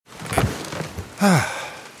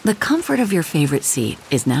The comfort of your favorite seat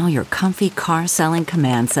is now your comfy car selling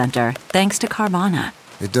command center, thanks to Carvana.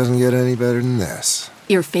 It doesn't get any better than this.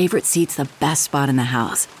 Your favorite seat's the best spot in the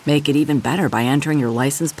house. Make it even better by entering your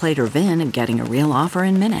license plate or VIN and getting a real offer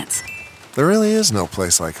in minutes. There really is no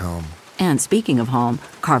place like home. And speaking of home,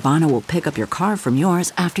 Carvana will pick up your car from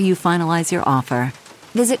yours after you finalize your offer.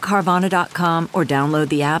 Visit Carvana.com or download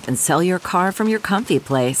the app and sell your car from your comfy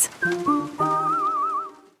place.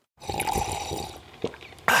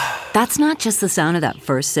 That's not just the sound of that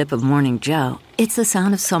first sip of Morning Joe. It's the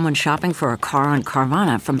sound of someone shopping for a car on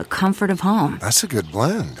Carvana from the comfort of home. That's a good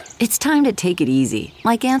blend. It's time to take it easy,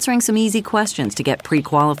 like answering some easy questions to get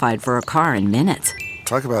pre-qualified for a car in minutes.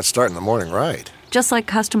 Talk about starting the morning right. Just like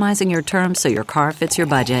customizing your terms so your car fits your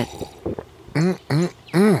budget.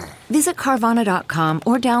 Visit Carvana.com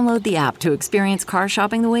or download the app to experience car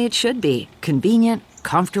shopping the way it should be. Convenient,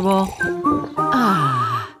 comfortable.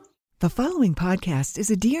 The following podcast is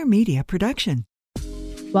a Dear Media production.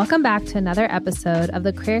 Welcome back to another episode of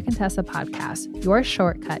the Career Contessa podcast, your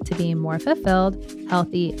shortcut to being more fulfilled,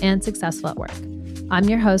 healthy, and successful at work. I'm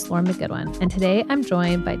your host, Lauren McGoodwin, and today I'm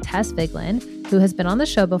joined by Tess Vigeland, who has been on the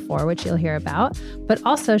show before, which you'll hear about, but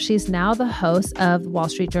also she's now the host of Wall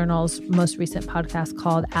Street Journal's most recent podcast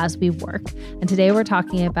called As We Work. And today we're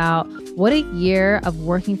talking about what a year of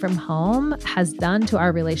working from home has done to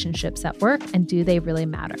our relationships at work, and do they really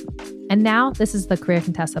matter? And now this is the Career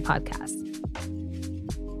Contessa podcast.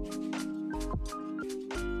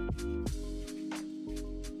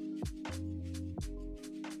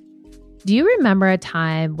 Do you remember a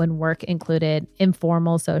time when work included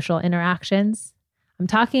informal social interactions? I'm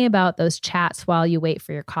talking about those chats while you wait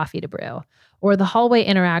for your coffee to brew, or the hallway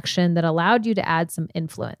interaction that allowed you to add some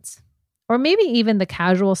influence, or maybe even the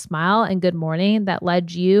casual smile and good morning that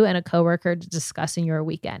led you and a coworker to discussing your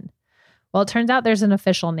weekend. Well, it turns out there's an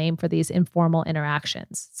official name for these informal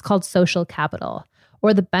interactions. It's called social capital,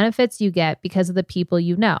 or the benefits you get because of the people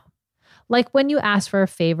you know. Like when you ask for a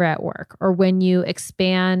favor at work, or when you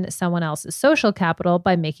expand someone else's social capital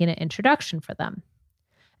by making an introduction for them.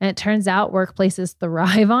 And it turns out workplaces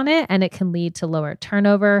thrive on it, and it can lead to lower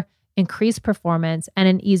turnover, increased performance, and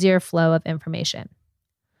an easier flow of information.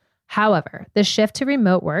 However, the shift to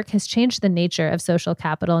remote work has changed the nature of social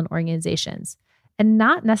capital in organizations, and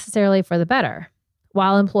not necessarily for the better.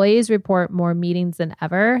 While employees report more meetings than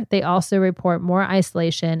ever, they also report more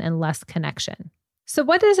isolation and less connection. So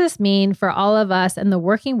what does this mean for all of us in the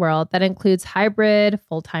working world that includes hybrid,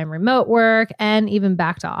 full-time remote work, and even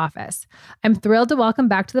back to office? I'm thrilled to welcome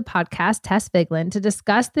back to the podcast Tess Vigeland to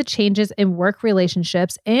discuss the changes in work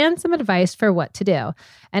relationships and some advice for what to do.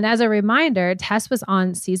 And as a reminder, Tess was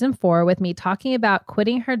on season 4 with me talking about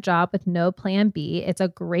quitting her job with no plan B. It's a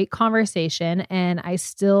great conversation, and I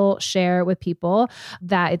still share with people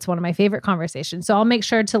that it's one of my favorite conversations. So I'll make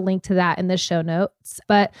sure to link to that in the show notes.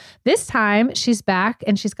 But this time she's back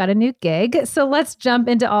and she's got a new gig. So let's jump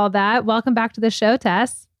into all that. Welcome back to the show,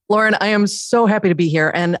 Tess. Lauren, I am so happy to be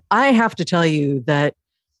here. And I have to tell you that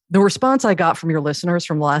the response I got from your listeners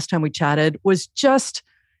from the last time we chatted was just,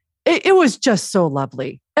 it was just so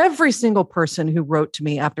lovely. Every single person who wrote to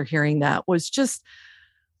me after hearing that was just,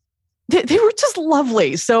 they were just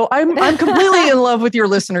lovely. So I'm completely in love with your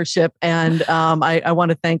listenership. And I want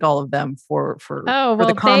to thank all of them for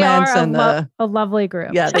the comments and a lovely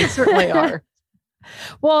group. Yeah, they certainly are.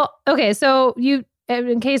 Well, okay. So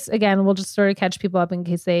in case, again, we'll just sort of catch people up in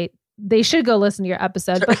case they should go listen to your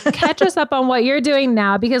episode, but catch us up on what you're doing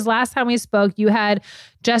now, because last time we spoke, you had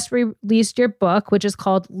just released your book, which is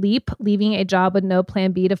called Leap, Leaving a Job with No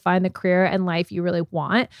Plan B to Find the Career and Life You Really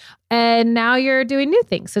Want. And now you're doing new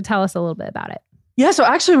things. So tell us a little bit about it. Yeah. So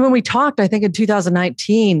actually, when we talked, I think in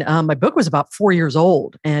 2019, my book was about 4 years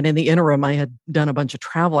old. And in the interim, I had done a bunch of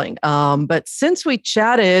traveling. But since we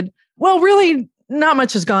chatted, well, really, not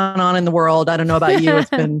much has gone on in the world. I don't know about you. It's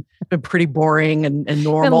been pretty boring and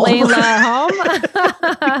normal. Been laying at home.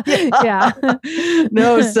 Yeah.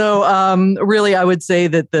 No. So really, I would say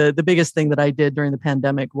that the biggest thing that I did during the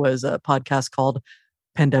pandemic was a podcast called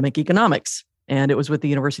Pandemic Economics. And it was with the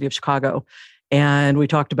University of Chicago. And we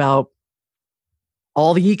talked about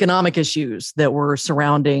all the economic issues that were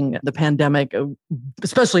surrounding the pandemic,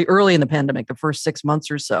 especially early in the pandemic, the first 6 months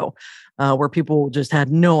or so, where people just had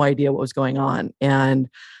no idea what was going on. And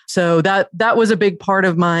so that was a big part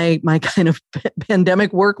of my kind of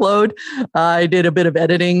pandemic workload. I did a bit of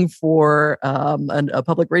editing for a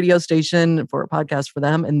public radio station for a podcast for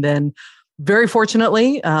them. And then very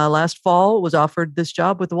fortunately, last fall was offered this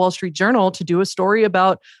job with the Wall Street Journal to do a story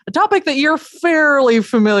about a topic that you're fairly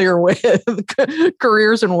familiar with,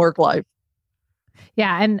 careers and work life.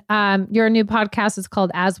 Yeah. And your new podcast is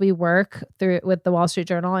called As We Work with the Wall Street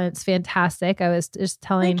Journal. And it's fantastic. I was just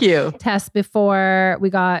telling Tess before we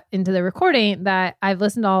got into the recording that I've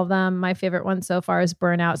listened to all of them. My favorite one so far is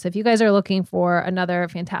Burnout. So if you guys are looking for another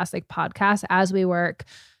fantastic podcast, As We Work,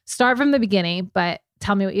 start from the beginning, but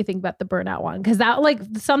tell me what you think about the burnout one. Cause that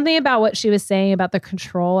something about what she was saying about the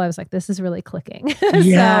control, I was like, this is really clicking.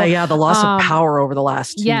 The loss of power over the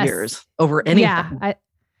last 2 years over anything. Yeah.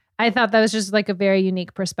 I thought that was just like a very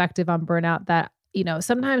unique perspective on burnout that,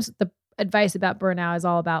 sometimes the advice about burnout is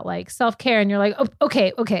all about like self-care and you're like, oh,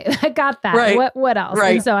 okay, I got that. Right. What else?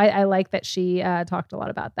 Right. And so I like that she talked a lot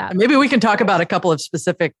about that. Maybe we can talk about a couple of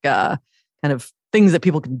specific kind of things that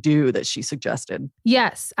people can do that she suggested.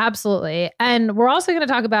 Yes, absolutely. And we're also going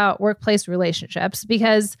to talk about workplace relationships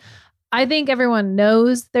because I think everyone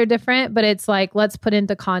knows they're different, but it's like, let's put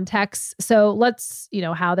into context. So let's,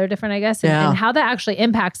 how they're different, I guess, and how that actually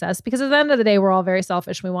impacts us. Because at the end of the day, we're all very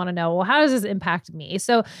selfish. We want to know, well, how does this impact me?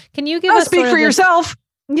 So can you give us speak for yourself?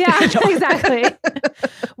 Yeah, exactly.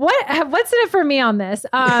 What's in it for me on this?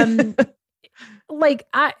 Can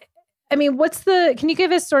you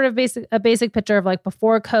give us sort of a basic picture of like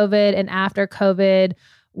before COVID and after COVID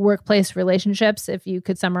workplace relationships, if you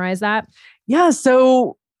could summarize that? Yeah.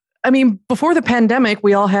 So, before the pandemic,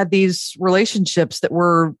 we all had these relationships that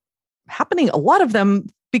were happening, a lot of them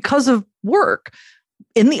because of work.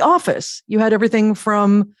 In the office, you had everything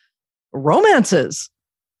from romances,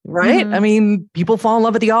 right? Mm-hmm. People fall in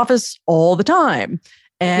love at the office all the time.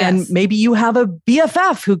 And maybe you have a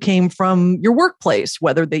BFF who came from your workplace,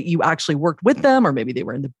 whether you actually worked with them or maybe they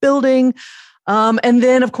were in the building. And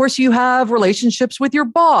then, of course, you have relationships with your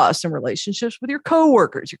boss and relationships with your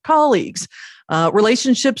coworkers, your colleagues,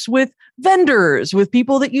 relationships with vendors, with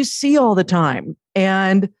people that you see all the time.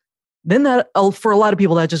 And then that, for a lot of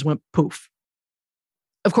people, that just went poof.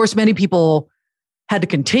 Of course, many people had to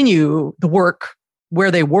continue the work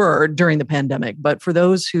where they were during the pandemic. But for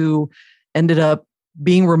those who ended up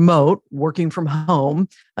being remote, working from home,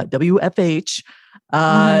 WFH,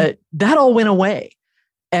 that all went away.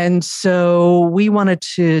 And so we wanted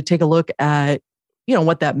to take a look at,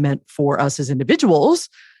 what that meant for us as individuals,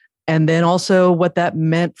 and then also what that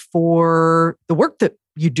meant for the work that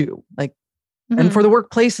you do, and for the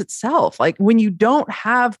workplace itself. Like when you don't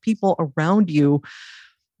have people around you,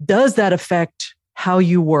 does that affect how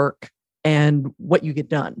you work and what you get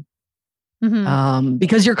done?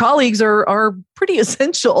 Because your colleagues are pretty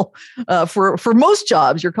essential for most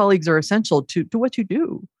jobs. Your colleagues are essential to what you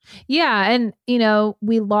do. Yeah. And,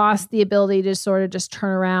 we lost the ability to sort of just turn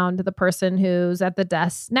around to the person who's at the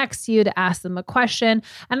desk next to you to ask them a question.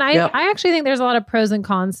 And I actually think there's a lot of pros and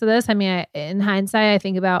cons to this. In hindsight, I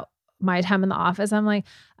think about my time in the office. I'm like,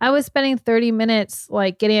 I was spending 30 minutes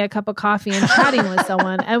getting a cup of coffee and chatting with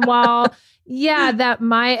someone. And while, that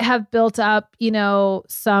might have built up,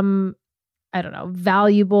 some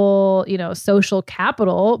valuable, social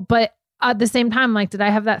capital. But at the same time, did I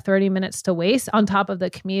have that 30 minutes to waste on top of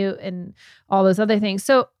the commute and all those other things?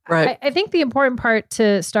 So I think the important part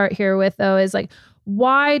to start here with, though, is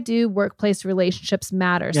why do workplace relationships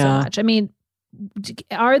matter so much?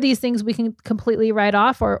 Are these things we can completely write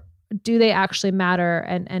off, or do they actually matter?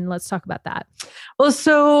 And let's talk about that. Well,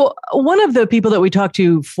 so one of the people that we talked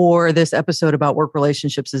to for this episode about work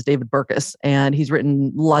relationships is David Burkus, and he's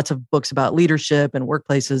written lots of books about leadership and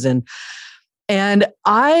workplaces. And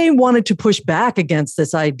I wanted to push back against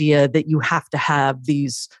this idea that you have to have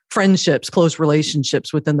these friendships, close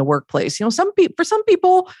relationships within the workplace. For some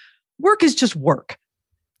people, work is just work.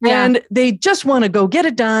 Yeah. And they just want to go get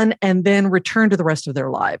it done and then return to the rest of their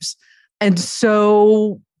lives. And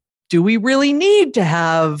so do we really need to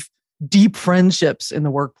have deep friendships in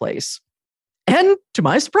the workplace? And to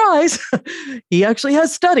my surprise, he actually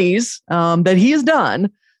has studies that he has done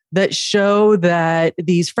that show that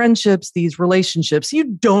these friendships, these relationships, you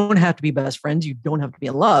don't have to be best friends, you don't have to be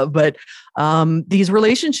in love, but these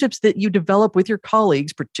relationships that you develop with your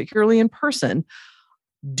colleagues, particularly in person,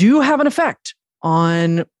 do have an effect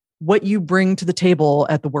on what you bring to the table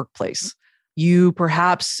at the workplace. You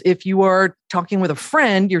perhaps, if you are talking with a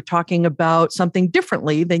friend, you're talking about something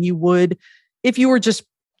differently than you would if you were just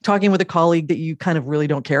talking with a colleague that you kind of really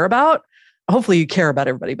don't care about. Hopefully you care about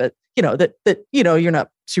everybody, but you're not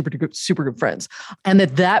super good friends. And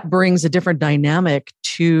that brings a different dynamic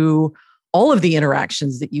to all of the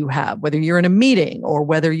interactions that you have, whether you're in a meeting or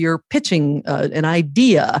whether you're pitching an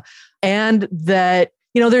idea. And that,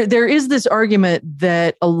 there is this argument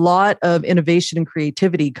that a lot of innovation and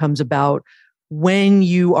creativity comes about when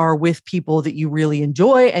you are with people that you really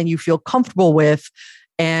enjoy and you feel comfortable with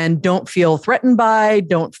and don't feel threatened by,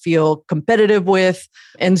 don't feel competitive with.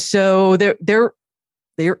 And so there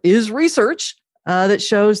there is research that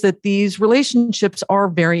shows that these relationships are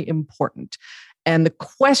very important. And the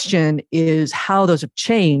question is how those have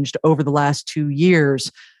changed over the last 2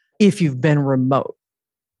 years if you've been remote.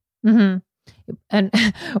 Mm-hmm. And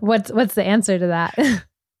what's the answer to that?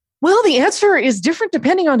 Well, the answer is different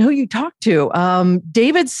depending on who you talk to.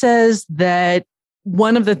 David says that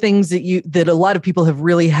one of the things that a lot of people have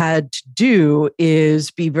really had to do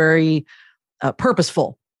is be very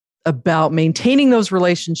purposeful about maintaining those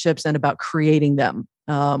relationships and about creating them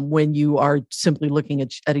when you are simply looking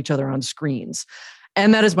at each other on screens.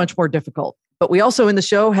 And that is much more difficult. But we also in the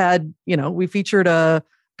show had, we featured a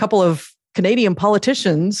couple of Canadian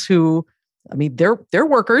politicians who, I mean, they're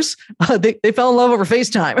workers. They fell in love over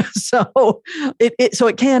FaceTime. So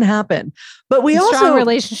it can happen. But we also strong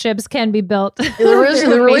relationships can be built.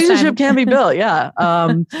 The relationship can be built. Yeah.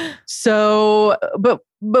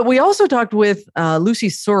 But we also talked with Lucy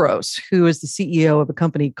Soros, who is the CEO of a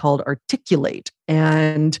company called Articulate.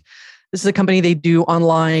 And this is a company, they do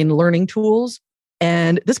online learning tools.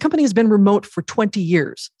 And this company has been remote for 20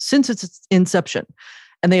 years, since its inception.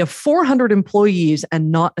 And they have 400 employees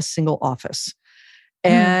and not a single office.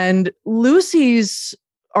 And Lucy's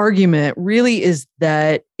argument really is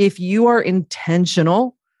that if you are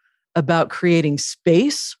intentional about creating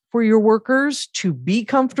space for your workers to be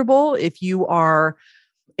comfortable, if you are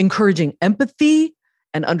encouraging empathy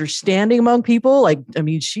and understanding among people,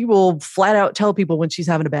 she will flat out tell people when she's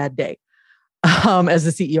having a bad day as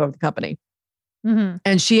the CEO of the company. Mm-hmm.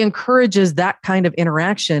 And she encourages that kind of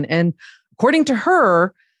interaction. And according to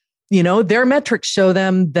her, their metrics show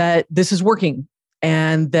them that this is working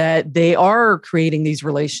and that they are creating these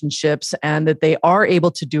relationships and that they are able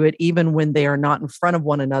to do it even when they are not in front of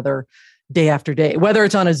one another day after day, whether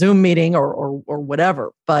it's on a Zoom meeting or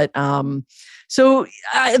whatever. But so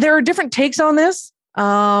there are different takes on this.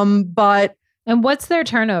 And what's their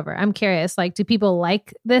turnover? I'm curious. Do people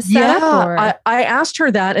like this setup? Yeah, I asked her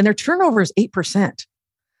that, and their turnover is 8%.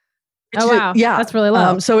 Oh, wow. Yeah. That's really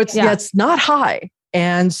low. So it's not high.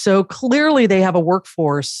 And so clearly they have a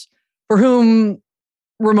workforce for whom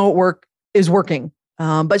remote work is working.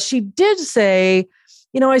 But she did say,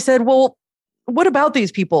 I said, well, what about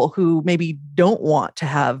these people who maybe don't want to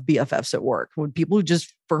have BFFs at work? People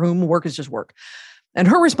for whom work is just work? And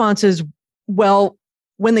her response is, well,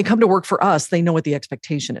 when they come to work for us, they know what the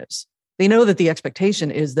expectation is. They know that the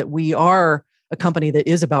expectation is that we are a company that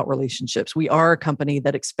is about relationships. We are a company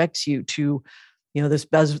that expects you to, this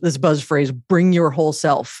buzz phrase, bring your whole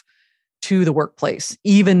self to the workplace,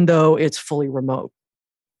 even though it's fully remote.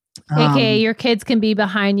 AKA your kids can be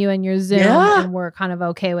behind you in your Zoom and we're kind of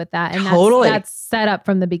okay with that. And that's set up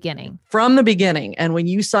from the beginning. From the beginning. And when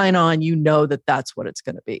you sign on, you know that that's what it's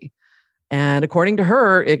going to be. And according to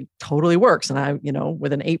her, it totally works. And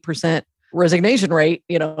with an 8% resignation rate,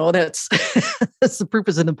 that's the proof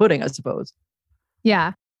is in the pudding, I suppose.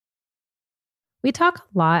 Yeah. We talk a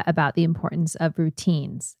lot about the importance of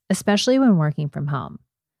routines, especially when working from home.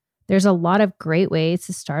 There's a lot of great ways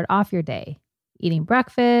to start off your day. Eating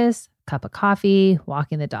breakfast, cup of coffee,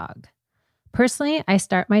 walking the dog. Personally, I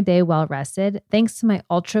start my day well rested thanks to my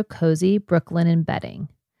ultra cozy Brooklinen bedding.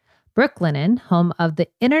 Brooklinen, home of the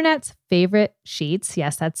internet's favorite sheets.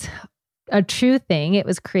 Yes, that's a true thing. It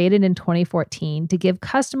was created in 2014 to give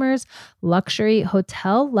customers luxury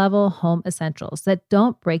hotel-level home essentials that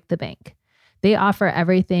don't break the bank. They offer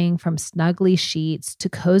everything from snuggly sheets to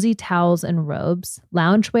cozy towels and robes,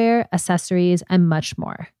 loungewear, accessories, and much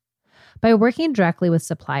more. By working directly with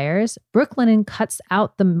suppliers, Brooklinen cuts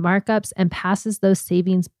out the markups and passes those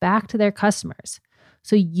savings back to their customers,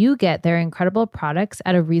 so you get their incredible products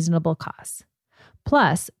at a reasonable cost.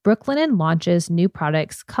 Plus, Brooklinen launches new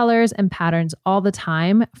products, colors, and patterns all the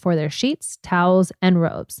time for their sheets, towels, and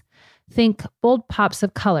robes. Think bold pops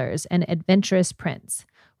of colors and adventurous prints,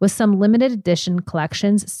 with some limited edition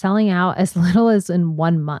collections selling out as little as in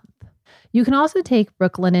 1 month. You can also take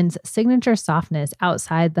Brooklinen's signature softness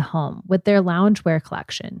outside the home with their loungewear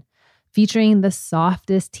collection, featuring the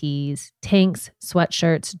softest tees, tanks,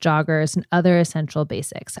 sweatshirts, joggers, and other essential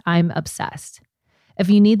basics. I'm obsessed. If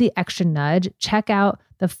you need the extra nudge, check out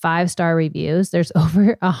the 5-star reviews. There's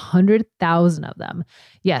over 100,000 of them.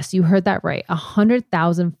 Yes, you heard that right.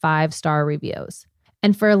 100,000 5-star reviews.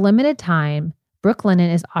 And for a limited time,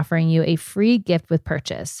 Brooklinen is offering you a free gift with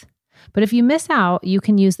purchase. But if you miss out, you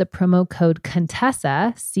can use the promo code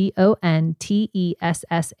Contessa, CONTESSA,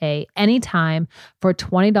 anytime for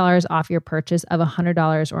 $20 off your purchase of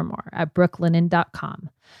 $100 or more at brooklinen.com.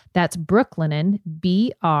 That's Brooklinen,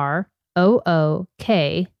 BROOKLINEN.com.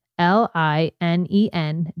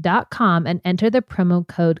 LINEN.com and enter the promo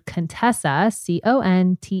code Contessa,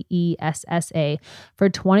 CONTESSA, for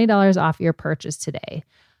 $20 off your purchase today.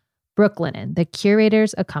 Brooklinen, the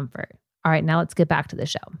curators of comfort. All right, now let's get back to the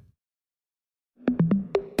show.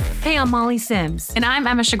 Hey, I'm Molly Sims. And I'm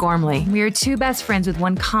Emma Shagormley. We are two best friends with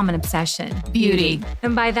one common obsession. Beauty.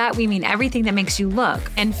 And by that, we mean everything that makes you look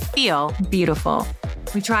And feel beautiful.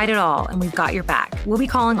 We tried it all, and we've got your back. We'll be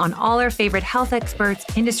calling on all our favorite health experts,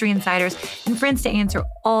 industry insiders, and friends to answer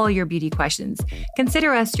all your beauty questions.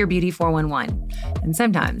 Consider us your beauty 411, and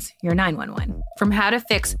sometimes your 911. From how to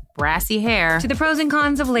fix brassy hair To the pros and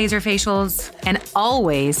cons of laser facials, and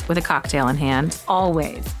always with a cocktail in hand.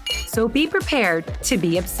 always. So be prepared to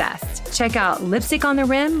be obsessed. Check out Lipstick on the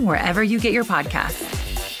Rim wherever you get your podcasts.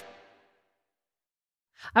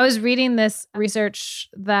 I was reading this research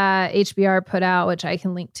that HBR put out, which I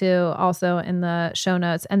can link to also in the show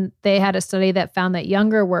notes. And they had a study that found that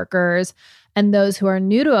younger workers and those who are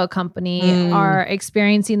new to a company are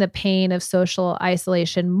experiencing the pain of social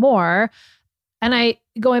isolation more. And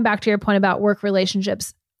going back to your point about work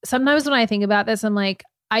relationships, sometimes when I think about this, I'm like,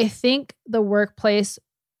 I think the workplace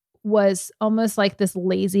was almost like this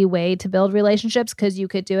lazy way to build relationships because you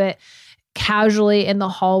could do it casually in the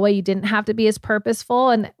hallway. You didn't have to be as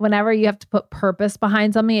purposeful. And whenever you have to put purpose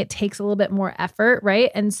behind something, it takes a little bit more effort,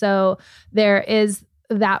 right? And so there is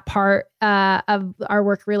that part of our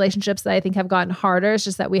work relationships that I think have gotten harder. It's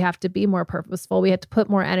just that we have to be more purposeful. We have to put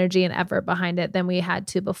more energy and effort behind it than we had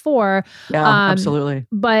to before. Yeah, absolutely.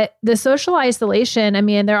 But the social isolation, I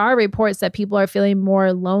mean, there are reports that people are feeling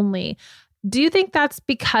more lonely. Do you think that's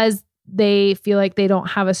because they feel like they don't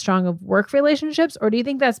have as strong of work relationships? Or do you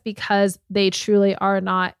think that's because they truly are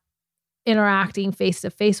not interacting face to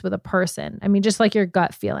face with a person? I mean, just like your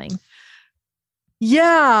gut feeling.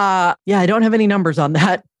 Yeah. I don't have any numbers on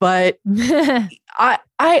that, but I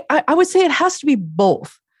would say it has to be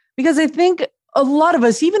both, because I think a lot of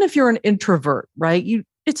us, even if you're an introvert, right?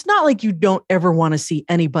 It's not like you don't ever want to see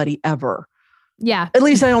anybody ever. Yeah. At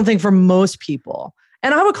least I don't think for most people.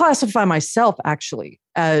 And I would classify myself actually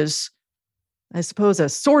as, I suppose, a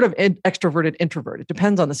sort of extroverted introvert. It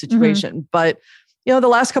depends on the situation. But, the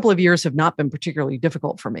last couple of years have not been particularly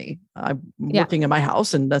difficult for me. I'm working in my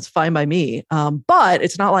house and that's fine by me. But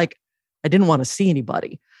it's not like I didn't want to see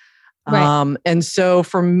anybody. Right. And so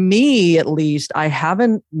for me, at least, I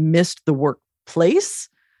haven't missed the workplace,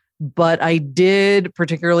 but I did,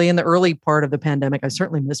 particularly in the early part of the pandemic, I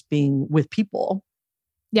certainly missed being with people.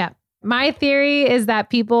 Yeah. My theory is that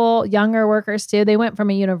people, younger workers too, they went from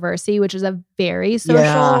a university, which is a very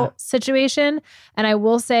social situation. And I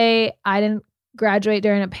will say I didn't graduate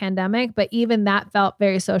during a pandemic, but even that felt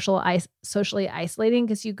very socially isolating,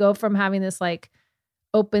 because you go from having this like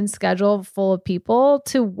open schedule full of people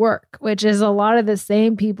to work, which is a lot of the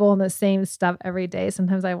same people and the same stuff every day.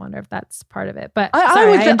 Sometimes I wonder if that's part of it, but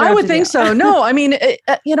I would think so. No, I mean,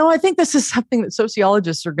 I think this is something that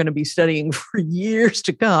sociologists are going to be studying for years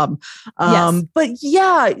to come. But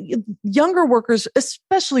yeah, younger workers,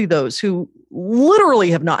 especially those who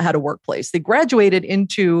literally have not had a workplace, they graduated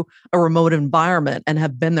into a remote environment and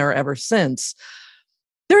have been there ever since.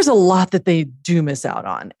 There's a lot that they do miss out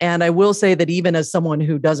on. And I will say that even as someone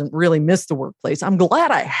who doesn't really miss the workplace, I'm glad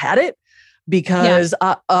I had it, because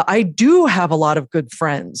I do have a lot of good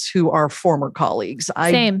friends who are former colleagues.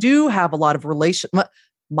 I do have a lot of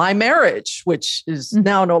my marriage, which is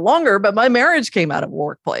now no longer, but my marriage came out of a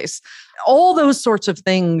workplace. All those sorts of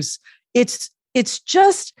things. It's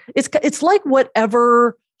like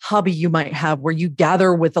whatever hobby you might have where you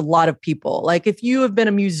gather with a lot of people. Like if you have been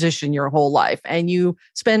a musician your whole life and you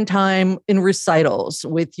spend time in recitals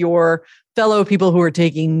with your fellow people who are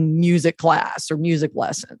taking music class or music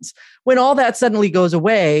lessons, when all that suddenly goes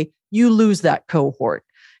away, you lose that cohort.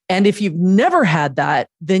 And if you've never had that,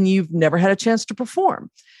 then you've never had a chance to perform.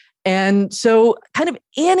 And so kind of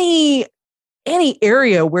any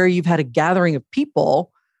area where you've had a gathering of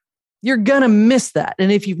people, you're going to miss that.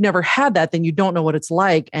 And if you've never had that, then you don't know what it's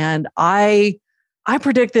like. And I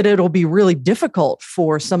predict that it'll be really difficult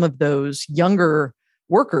for some of those younger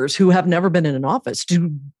workers who have never been in an office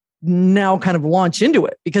to now kind of launch into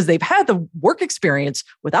it, because they've had the work experience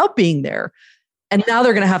without being there. And now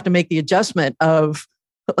they're going to have to make the adjustment of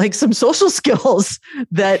like some social skills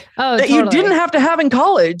that you didn't have to have in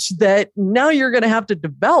college that now you're going to have to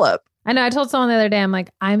develop. I know. I told someone the other day, I'm like,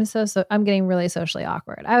 I'm getting really socially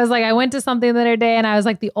awkward. I was like, I went to something the other day and I was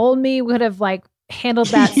like, the old me would have like handled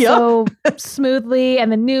that so smoothly.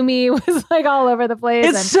 And the new me was like all over the place.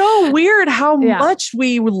 It's so weird how much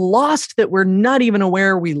we lost that we're not even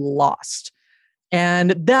aware we lost.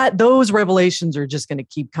 And those revelations are just going to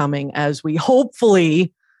keep coming as we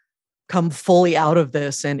hopefully come fully out of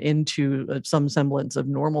this and into some semblance of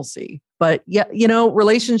normalcy. But yeah,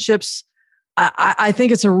 relationships, I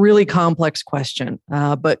think it's a really complex question.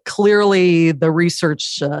 But clearly the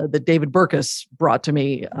research that David Burkus brought to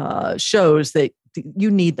me shows that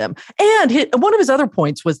you need them. And one of his other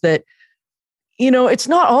points was that, it's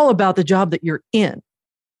not all about the job that you're in,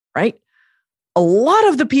 right? A lot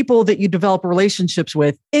of the people that you develop relationships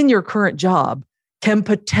with in your current job can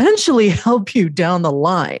potentially help you down the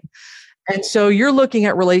line. And so you're looking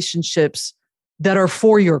at relationships that are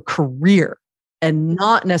for your career and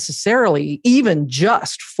not necessarily even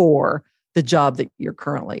just for the job that you're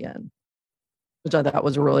currently in, which I thought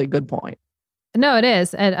was a really good point. No, it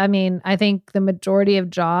is. And I mean, I think the majority of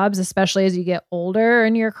jobs, especially as you get older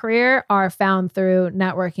in your career, are found through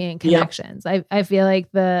networking and connections. Yep. I feel like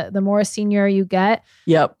the more senior you get,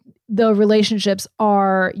 the relationships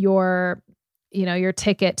are your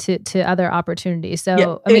ticket to other opportunities.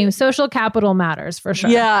 So, social capital matters for sure.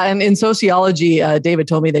 Yeah. And in sociology, David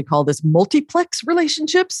told me they call this multiplex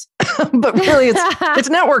relationships, but really it's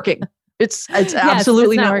networking. It's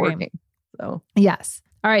absolutely networking. So, yes.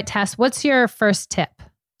 All right, Tess, what's your first tip?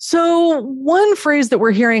 So one phrase that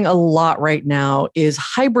we're hearing a lot right now is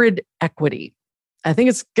hybrid equity. I think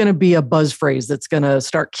it's going to be a buzz phrase that's going to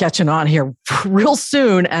start catching on here real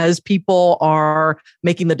soon as people are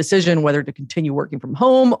making the decision whether to continue working from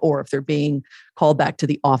home or if they're being called back to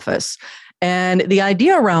the office. And the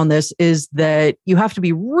idea around this is that you have to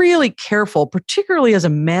be really careful, particularly as a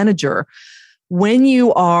manager, when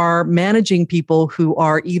you are managing people who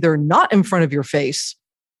are either not in front of your face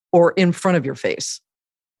or in front of your face,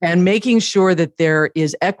 and making sure that there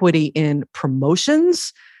is equity in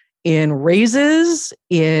promotions, in raises,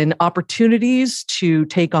 in opportunities to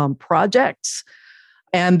take on projects,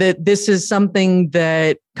 and that this is something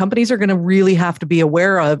that companies are going to really have to be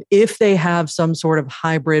aware of if they have some sort of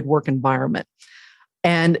hybrid work environment.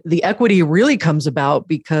 And the equity really comes about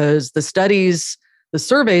because the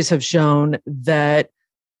surveys have shown that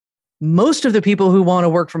most of the people who want to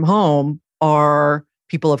work from home are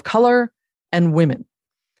people of color and women.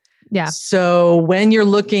 Yeah. So when you're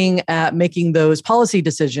looking at making those policy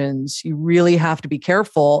decisions, you really have to be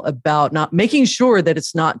careful about not making sure that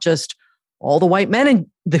it's not just all the white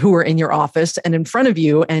men who are in your office and in front of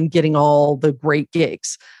you and getting all the great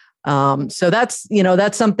gigs. So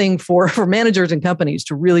that's something for managers and companies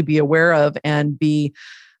to really be aware of and be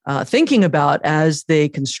thinking about as they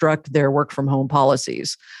construct their work from home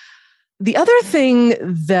policies. The other thing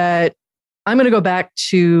that I'm going to go back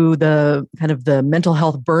to the kind of the mental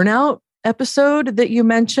health burnout episode that you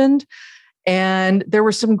mentioned. And there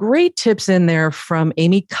were some great tips in there from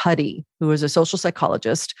Amy Cuddy, who is a social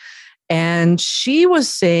psychologist. And she was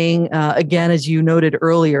saying, again, as you noted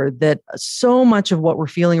earlier, that so much of what we're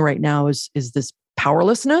feeling right now is this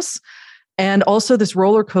powerlessness and also this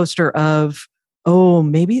roller coaster of, oh,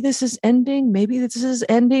 maybe this is ending. Maybe this is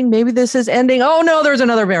ending. Maybe this is ending. Oh, no, there's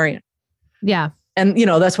another variant. Yeah. And,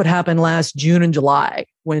 that's what happened last June and July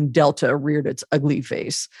when Delta reared its ugly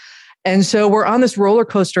face. And so we're on this roller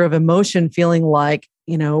coaster of emotion, feeling like,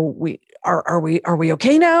 are we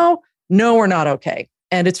okay now? No, we're not okay.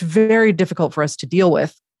 And it's very difficult for us to deal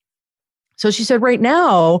with. So she said, right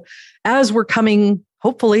now, as we're coming,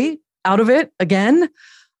 hopefully, out of it again,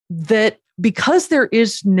 that because there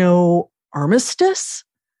is no armistice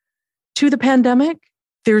to the pandemic,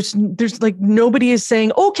 there's like nobody is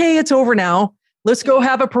saying, okay, it's over now. Let's go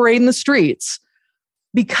have a parade in the streets.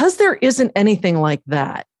 Because there isn't anything like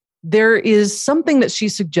that, there is something that she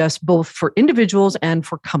suggests both for individuals and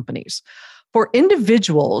for companies. For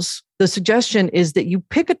individuals, the suggestion is that you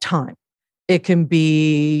pick a time. It can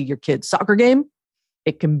be your kid's soccer game.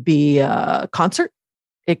 It can be a concert.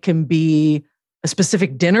 It can be a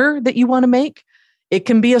specific dinner that you want to make. It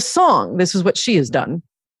can be a song. This is what she has done.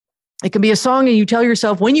 It can be a song and you tell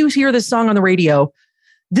yourself, when you hear this song on the radio,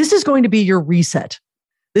 this is going to be your reset.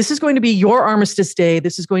 This is going to be your armistice day.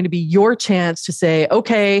 This is going to be your chance to say,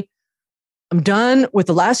 okay, I'm done with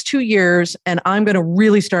the last 2 years and I'm going to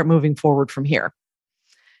really start moving forward from here.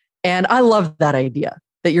 And I love that idea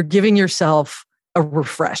that you're giving yourself a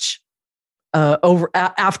refresh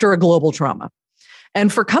after a global trauma.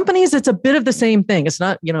 And for companies, it's a bit of the same thing. It's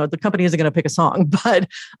not, the company isn't going to pick a song, but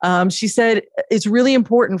she said it's really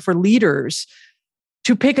important for leaders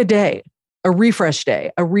to pick a day, a refresh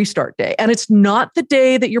day, a restart day. And it's not the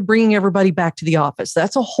day that you're bringing everybody back to the office.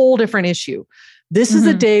 That's a whole different issue. This is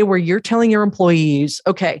a day where you're telling your employees,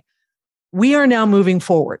 okay, we are now moving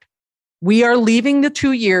forward. We are leaving the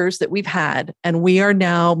 2 years that we've had, and we are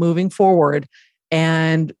now moving forward.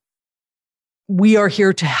 And we are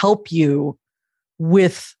here to help you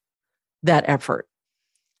with that effort.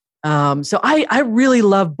 So I really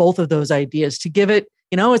love both of those ideas to give it,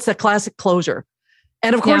 it's that classic closure.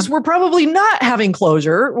 And of course, we're probably not having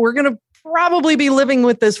closure. We're going to probably be living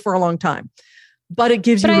with this for a long time. But it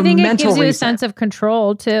gives you a mental reset. But I think it gives you a sense of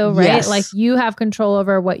control too, right? Yes. Like you have control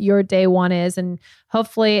over what your day one is. And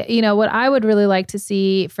hopefully, what I would really like to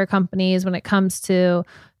see for companies when it comes to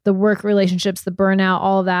the work relationships, the burnout,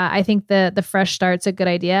 all of that, I think the fresh start's a good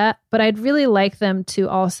idea. But I'd really like them to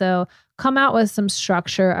also come out with some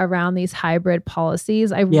structure around these hybrid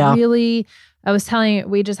policies. I was telling,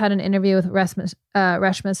 we just had an interview with Reshma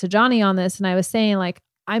Sajani on this. And I was saying, like,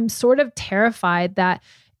 I'm sort of terrified that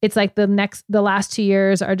it's like the last 2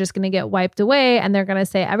 years are just going to get wiped away and they're going to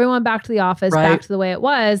say, everyone back to the office, back to the way it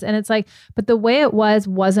was. And it's like, but the way it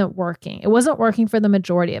wasn't working. It wasn't working for the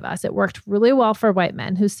majority of us. It worked really well for white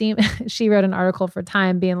men who she wrote an article for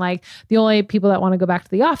Time being like, the only people that want to go back to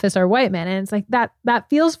the office are white men. And it's like, that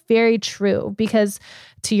feels very true because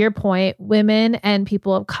to your point, women and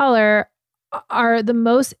people of color are the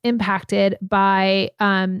most impacted by,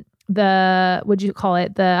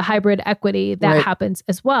 the hybrid equity that happens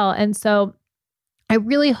as well. And so I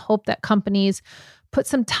really hope that companies put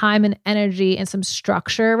some time and energy and some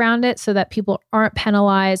structure around it so that people aren't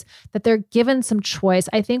penalized, that they're given some choice.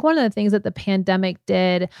 I think one of the things that the pandemic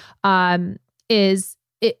did is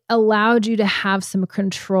it allowed you to have some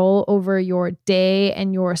control over your day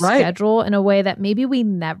and your schedule in a way that maybe we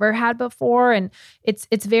never had before. And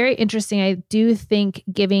it's very interesting. I do think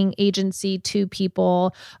giving agency to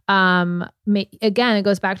people, again, it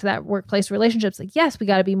goes back to that workplace relationships. Like, yes, we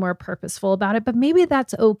got to be more purposeful about it, but maybe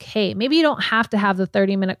that's okay. Maybe you don't have to have the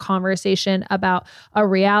 30-minute conversation about a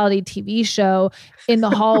reality TV show in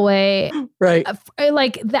the hallway. Right.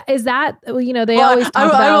 Like that, is that, they always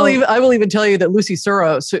talk about. I will even tell you that Lucy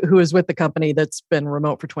Soros, who is with the company that's been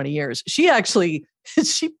remote for 20 years, she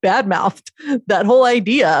badmouthed that whole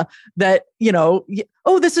idea that,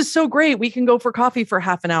 oh, this is so great. We can go for coffee for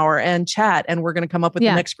half an hour and chat, and we're going to come up with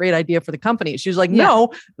the next great idea for the company. She was like,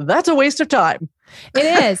 no, that's a waste of time.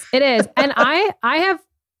 It is. And I have,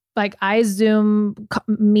 I Zoom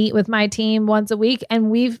meet with my team once a week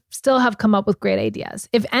and we've still have come up with great ideas.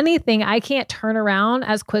 If anything, I can't turn around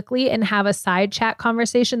as quickly and have a side chat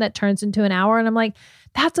conversation that turns into an hour. And I'm like,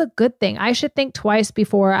 that's a good thing. I should think twice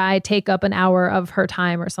before I take up an hour of her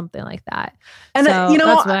time or something like that. And so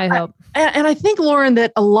that's what I hope. And I think, Lauren,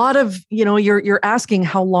 that a lot of, you're asking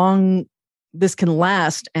how long this can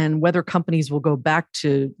last and whether companies will go back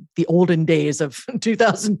to the olden days of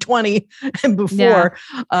 2020 and before.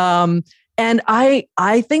 And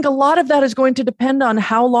I think a lot of that is going to depend on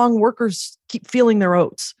how long workers keep feeling their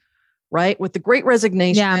oats, right? With the Great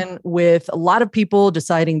Resignation, with a lot of people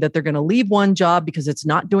deciding that they're going to leave one job because it's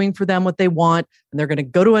not doing for them what they want, and they're going to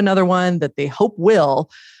go to another one that they hope will,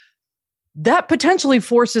 that potentially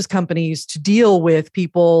forces companies to deal with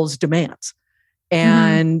people's demands.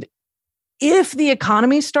 And if the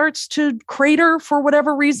economy starts to crater for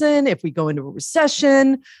whatever reason, if we go into a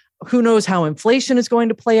recession, who knows how inflation is going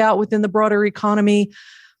to play out within the broader economy.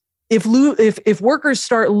 If workers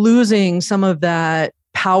start losing some of that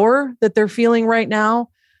power that they're feeling right now,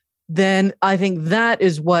 then I think that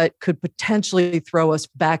is what could potentially throw us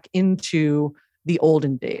back into the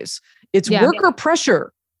olden days. It's worker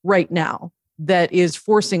pressure right now that is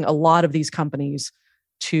forcing a lot of these companies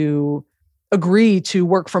to agree to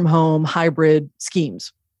work from home hybrid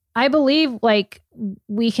schemes. I believe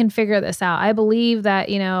we can figure this out. I believe that,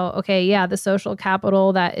 the social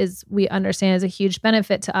capital we understand is a huge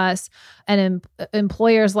benefit to us, and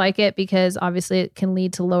employers like it because obviously it can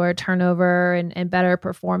lead to lower turnover and better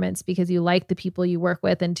performance because you like the people you work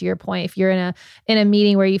with. And to your point, if you're in a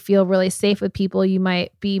meeting where you feel really safe with people, you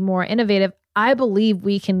might be more innovative. I believe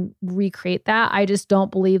we can recreate that. I just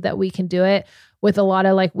don't believe that we can do it with a lot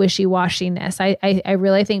of wishy-washiness. I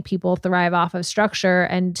really think people thrive off of structure.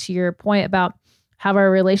 And to your point about how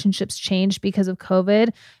our relationships changed because of COVID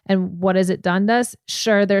and what has it done to us?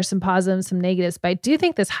 Sure, there's some positives, some negatives, but I do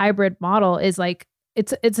think this hybrid model is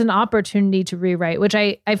it's an opportunity to rewrite, which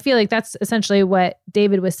I feel like that's essentially what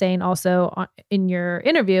David was saying also in your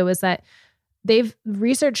interview, is that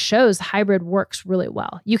research shows hybrid works really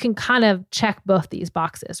well. You can kind of check both these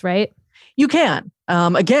boxes, right? You can.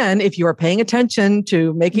 Again, if you are paying attention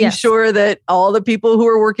to making sure that all the people who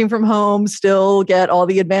are working from home still get all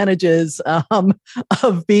the advantages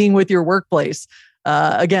of being with your workplace.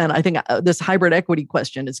 Again, I think this hybrid equity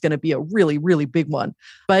question is going to be a really, really big one.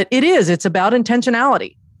 But it's about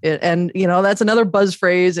intentionality. And, that's another buzz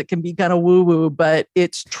phrase. It can be kind of woo-woo, but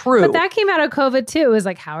it's true. But that came out of COVID too. It was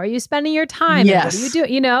like, how are you spending your time? Yes. And what do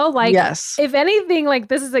you do? Yes. If anything, like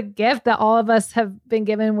this is a gift that all of us have been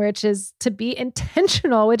given, which is to be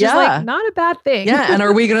intentional, which is like not a bad thing. Yeah. And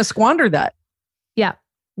are we going to squander that? Yeah.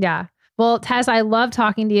 Yeah. Well, Tess, I love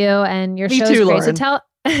talking to you and your show's too, great. Lauren. So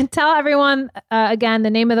tell everyone again, the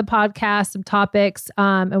name of the podcast, some topics,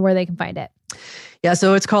 and where they can find it. Yeah.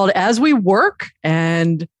 So it's called As We Work,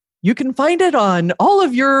 and you can find it on all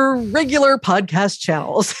of your regular podcast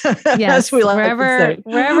channels. Yes, as we like wherever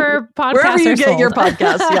podcasts wherever you are get sold. your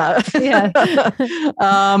podcasts. Yeah.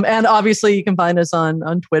 Yeah. And obviously you can find us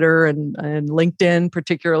on Twitter and LinkedIn,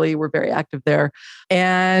 particularly. We're very active there.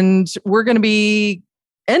 And we're going to be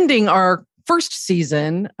ending our first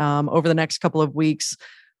season over the next couple of weeks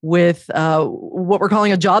with what we're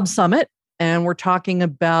calling a job summit. And we're talking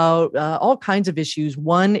about all kinds of issues.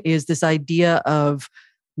 One is this idea of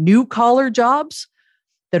new collar jobs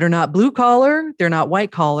that are not blue collar, they're not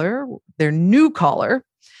white collar, they're new collar.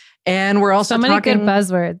 And we're also so many talking good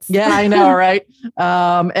buzzwords. Yeah, I know, right?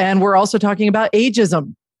 And we're also talking about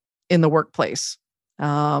ageism in the workplace,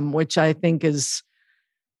 which I think is,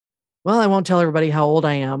 well, I won't tell everybody how old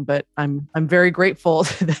I am, but I'm very grateful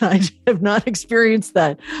that I have not experienced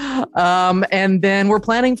that. And then we're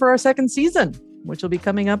planning for our second season, which will be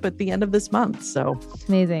coming up at the end of this month. So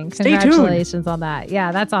amazing. Stay Congratulations on that.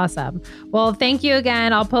 Yeah, that's awesome. Well, thank you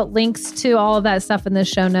again. I'll put links to all of that stuff in the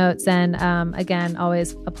show notes. And again,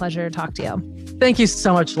 always a pleasure to talk to you. Thank you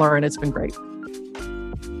so much, Lauren. It's been great.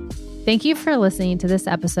 Thank you for listening to this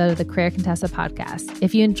episode of the Career Contessa podcast.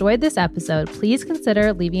 If you enjoyed this episode, please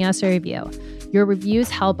consider leaving us a review. Your reviews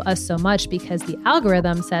help us so much because the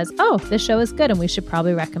algorithm says, oh, this show is good and we should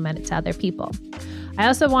probably recommend it to other people. I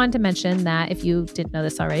also wanted to mention that if you didn't know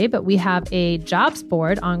this already, but we have a jobs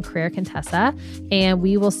board on Career Contessa, and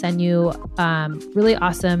we will send you really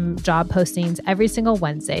awesome job postings every single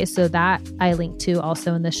Wednesday. So that I link to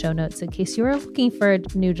also in the show notes in case you are looking for a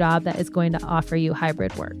new job that is going to offer you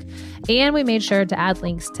hybrid work. And we made sure to add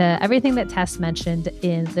links to everything that Tess mentioned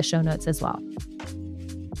in the show notes as well.